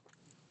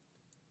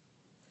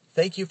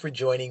Thank you for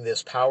joining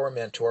this Power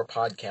Mentor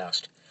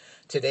podcast.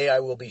 Today I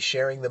will be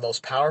sharing the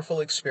most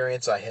powerful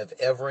experience I have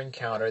ever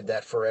encountered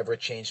that forever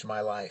changed my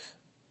life.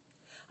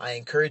 I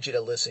encourage you to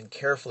listen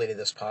carefully to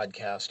this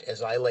podcast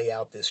as I lay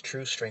out this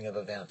true string of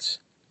events.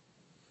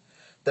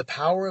 The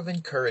power of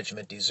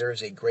encouragement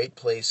deserves a great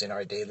place in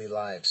our daily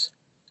lives.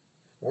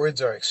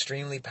 Words are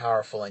extremely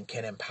powerful and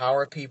can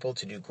empower people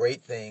to do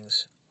great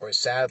things, or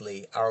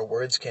sadly, our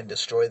words can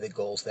destroy the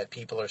goals that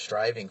people are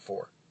striving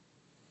for.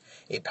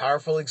 A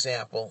powerful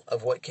example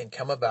of what can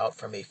come about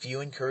from a few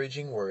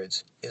encouraging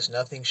words is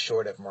nothing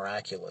short of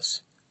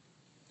miraculous.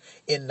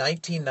 In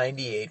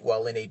 1998,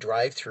 while in a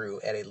drive-thru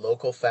at a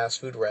local fast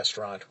food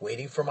restaurant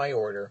waiting for my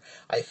order,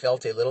 I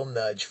felt a little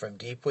nudge from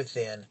deep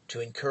within to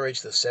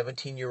encourage the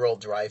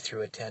 17-year-old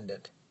drive-thru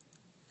attendant.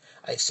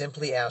 I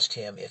simply asked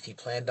him if he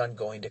planned on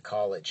going to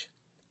college.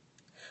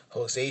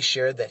 Jose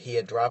shared that he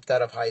had dropped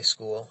out of high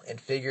school and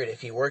figured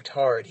if he worked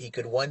hard he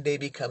could one day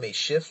become a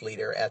shift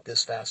leader at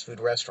this fast food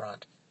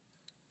restaurant.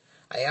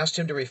 I asked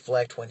him to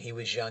reflect when he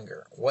was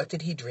younger. What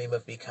did he dream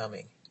of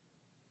becoming?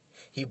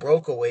 He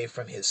broke away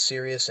from his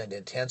serious and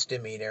intense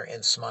demeanor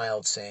and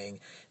smiled, saying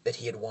that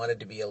he had wanted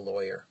to be a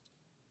lawyer.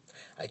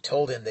 I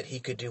told him that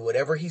he could do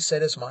whatever he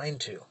set his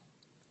mind to.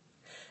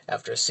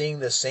 After seeing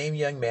this same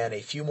young man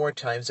a few more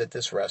times at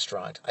this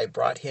restaurant, I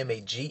brought him a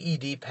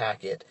GED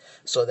packet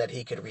so that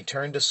he could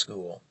return to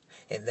school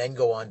and then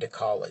go on to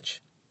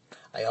college.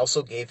 I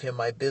also gave him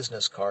my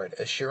business card,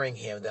 assuring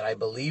him that I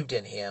believed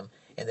in him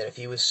and that if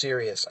he was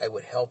serious, I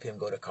would help him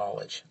go to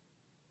college.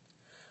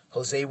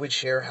 Jose would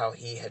share how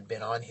he had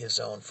been on his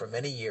own for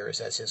many years,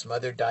 as his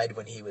mother died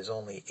when he was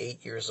only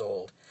 8 years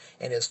old,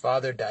 and his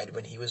father died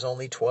when he was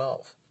only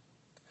 12.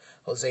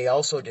 Jose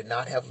also did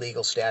not have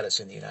legal status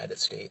in the United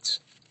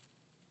States.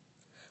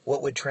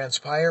 What would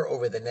transpire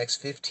over the next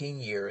 15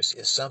 years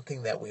is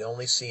something that we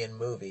only see in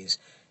movies,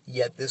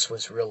 yet this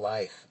was real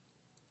life.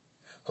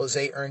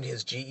 Jose earned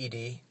his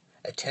GED,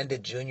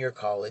 attended junior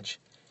college,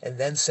 and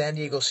then San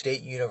Diego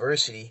State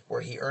University,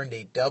 where he earned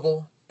a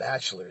double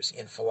bachelor's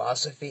in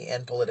philosophy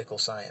and political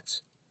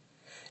science.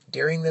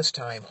 During this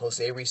time,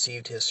 Jose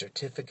received his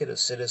certificate of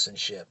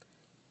citizenship.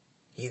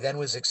 He then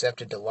was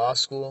accepted to law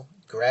school,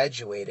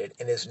 graduated,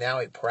 and is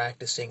now a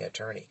practicing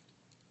attorney.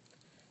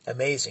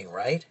 Amazing,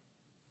 right?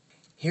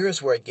 Here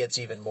is where it gets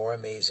even more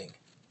amazing.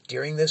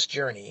 During this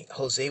journey,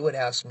 Jose would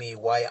ask me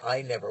why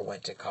I never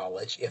went to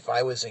college if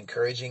I was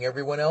encouraging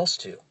everyone else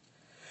to.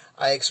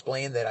 I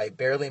explained that I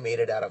barely made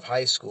it out of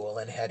high school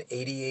and had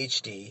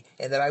ADHD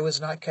and that I was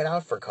not cut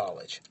out for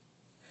college.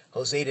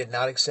 Jose did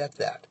not accept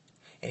that,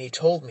 and he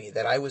told me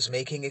that I was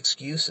making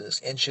excuses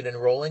and should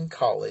enroll in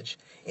college,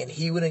 and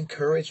he would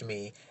encourage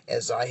me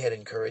as I had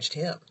encouraged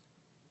him.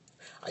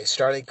 I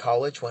started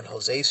college when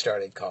Jose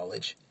started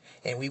college,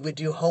 and we would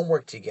do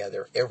homework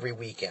together every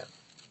weekend.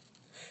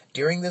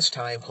 During this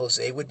time,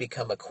 Jose would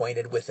become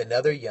acquainted with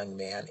another young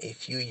man a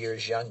few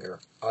years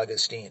younger,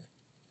 Augustine.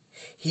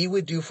 He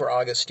would do for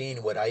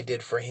Augustine what I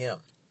did for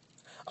him.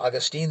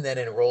 Augustine then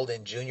enrolled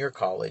in junior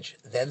college,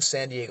 then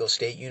San Diego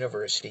State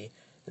University,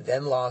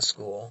 then law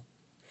school,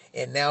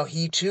 and now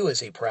he too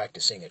is a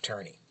practicing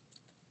attorney.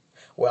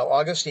 While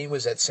Augustine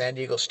was at San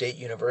Diego State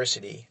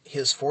University,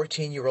 his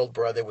 14-year-old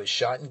brother was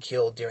shot and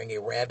killed during a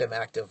random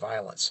act of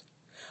violence.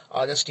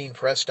 Augustine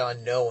pressed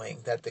on,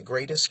 knowing that the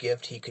greatest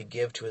gift he could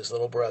give to his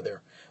little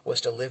brother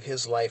was to live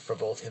his life for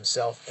both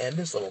himself and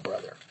his little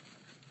brother.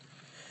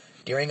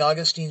 During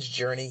Augustine's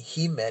journey,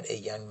 he met a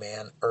young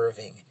man,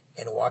 Irving,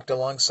 and walked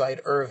alongside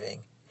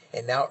Irving,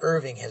 and now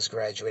Irving has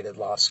graduated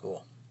law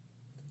school.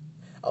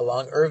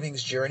 Along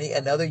Irving's journey,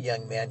 another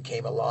young man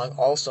came along,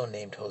 also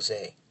named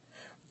Jose.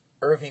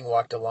 Irving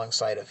walked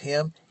alongside of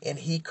him, and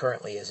he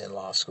currently is in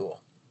law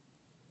school.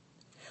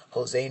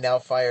 Jose, now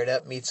fired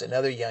up, meets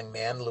another young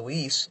man,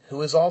 Luis,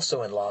 who is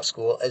also in law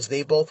school, as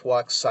they both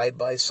walk side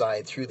by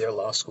side through their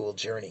law school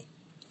journey.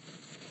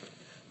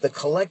 The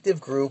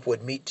collective group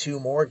would meet two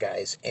more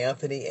guys,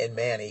 Anthony and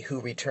Manny, who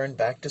returned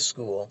back to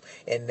school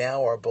and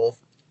now are both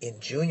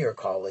in junior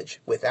college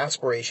with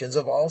aspirations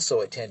of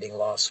also attending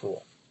law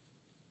school.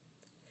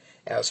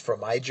 As for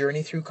my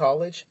journey through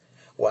college,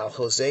 while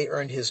Jose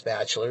earned his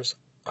bachelor's,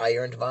 I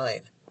earned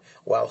mine.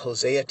 While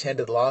Jose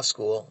attended law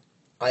school,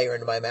 I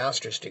earned my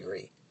master's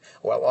degree.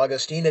 While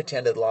Augustine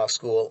attended law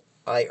school,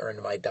 I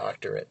earned my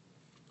doctorate.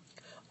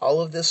 All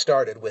of this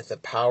started with the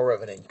power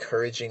of an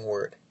encouraging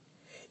word.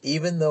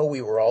 Even though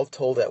we were all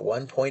told at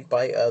one point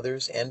by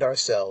others and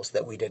ourselves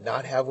that we did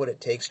not have what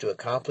it takes to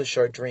accomplish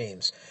our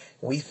dreams,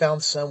 we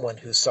found someone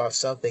who saw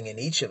something in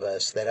each of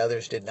us that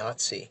others did not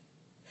see.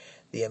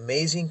 The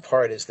amazing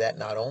part is that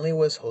not only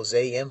was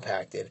Jose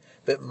impacted,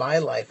 but my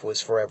life was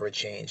forever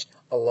changed,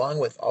 along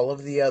with all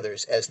of the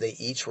others as they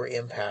each were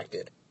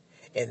impacted,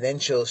 and then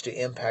chose to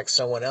impact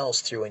someone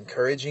else through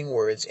encouraging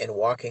words and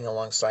walking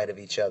alongside of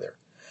each other,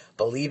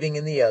 believing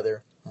in the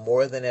other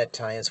more than at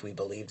times we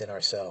believed in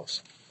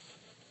ourselves.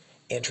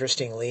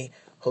 Interestingly,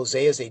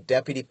 Jose is a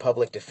deputy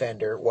public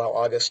defender while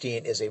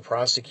Augustine is a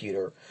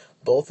prosecutor,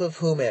 both of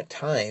whom at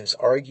times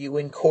argue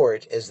in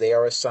court as they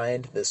are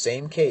assigned the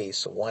same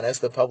case, one as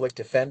the public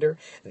defender,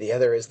 the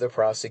other as the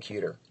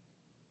prosecutor.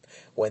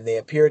 When they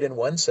appeared in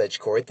one such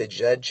court, the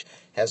judge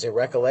has a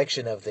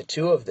recollection of the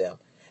two of them.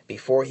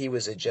 Before he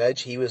was a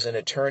judge, he was an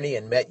attorney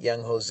and met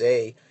young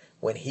Jose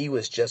when he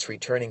was just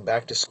returning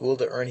back to school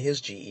to earn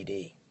his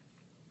GED.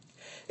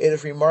 It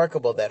is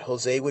remarkable that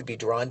Jose would be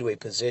drawn to a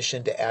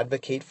position to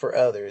advocate for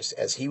others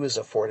as he was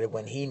afforded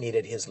when he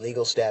needed his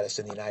legal status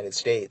in the United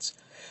States,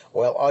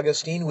 while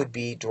Augustine would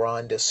be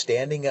drawn to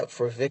standing up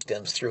for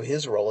victims through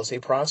his role as a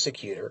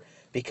prosecutor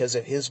because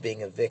of his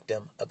being a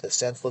victim of the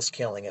senseless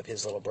killing of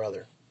his little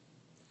brother.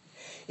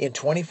 In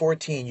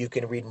 2014, you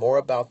can read more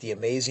about the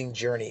amazing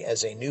journey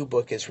as a new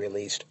book is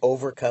released,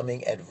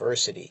 Overcoming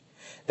Adversity,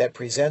 that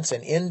presents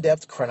an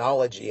in-depth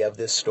chronology of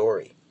this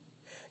story.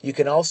 You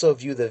can also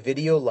view the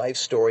video life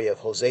story of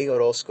Jose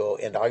Orozco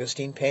and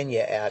Agustin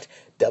Peña at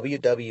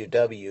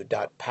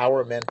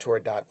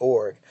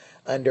www.powermentor.org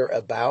under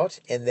About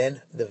and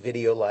then the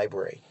video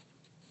library.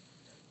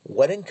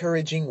 What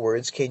encouraging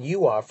words can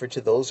you offer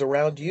to those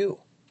around you?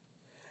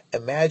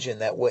 Imagine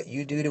that what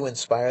you do to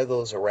inspire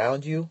those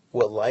around you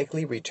will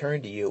likely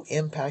return to you,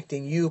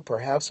 impacting you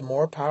perhaps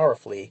more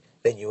powerfully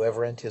than you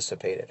ever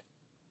anticipated.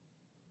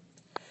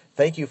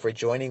 Thank you for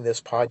joining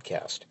this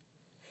podcast.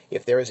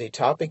 If there is a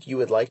topic you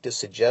would like to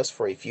suggest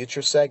for a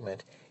future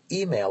segment,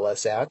 email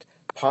us at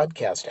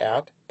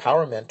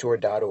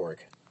podcast@powermentor.org.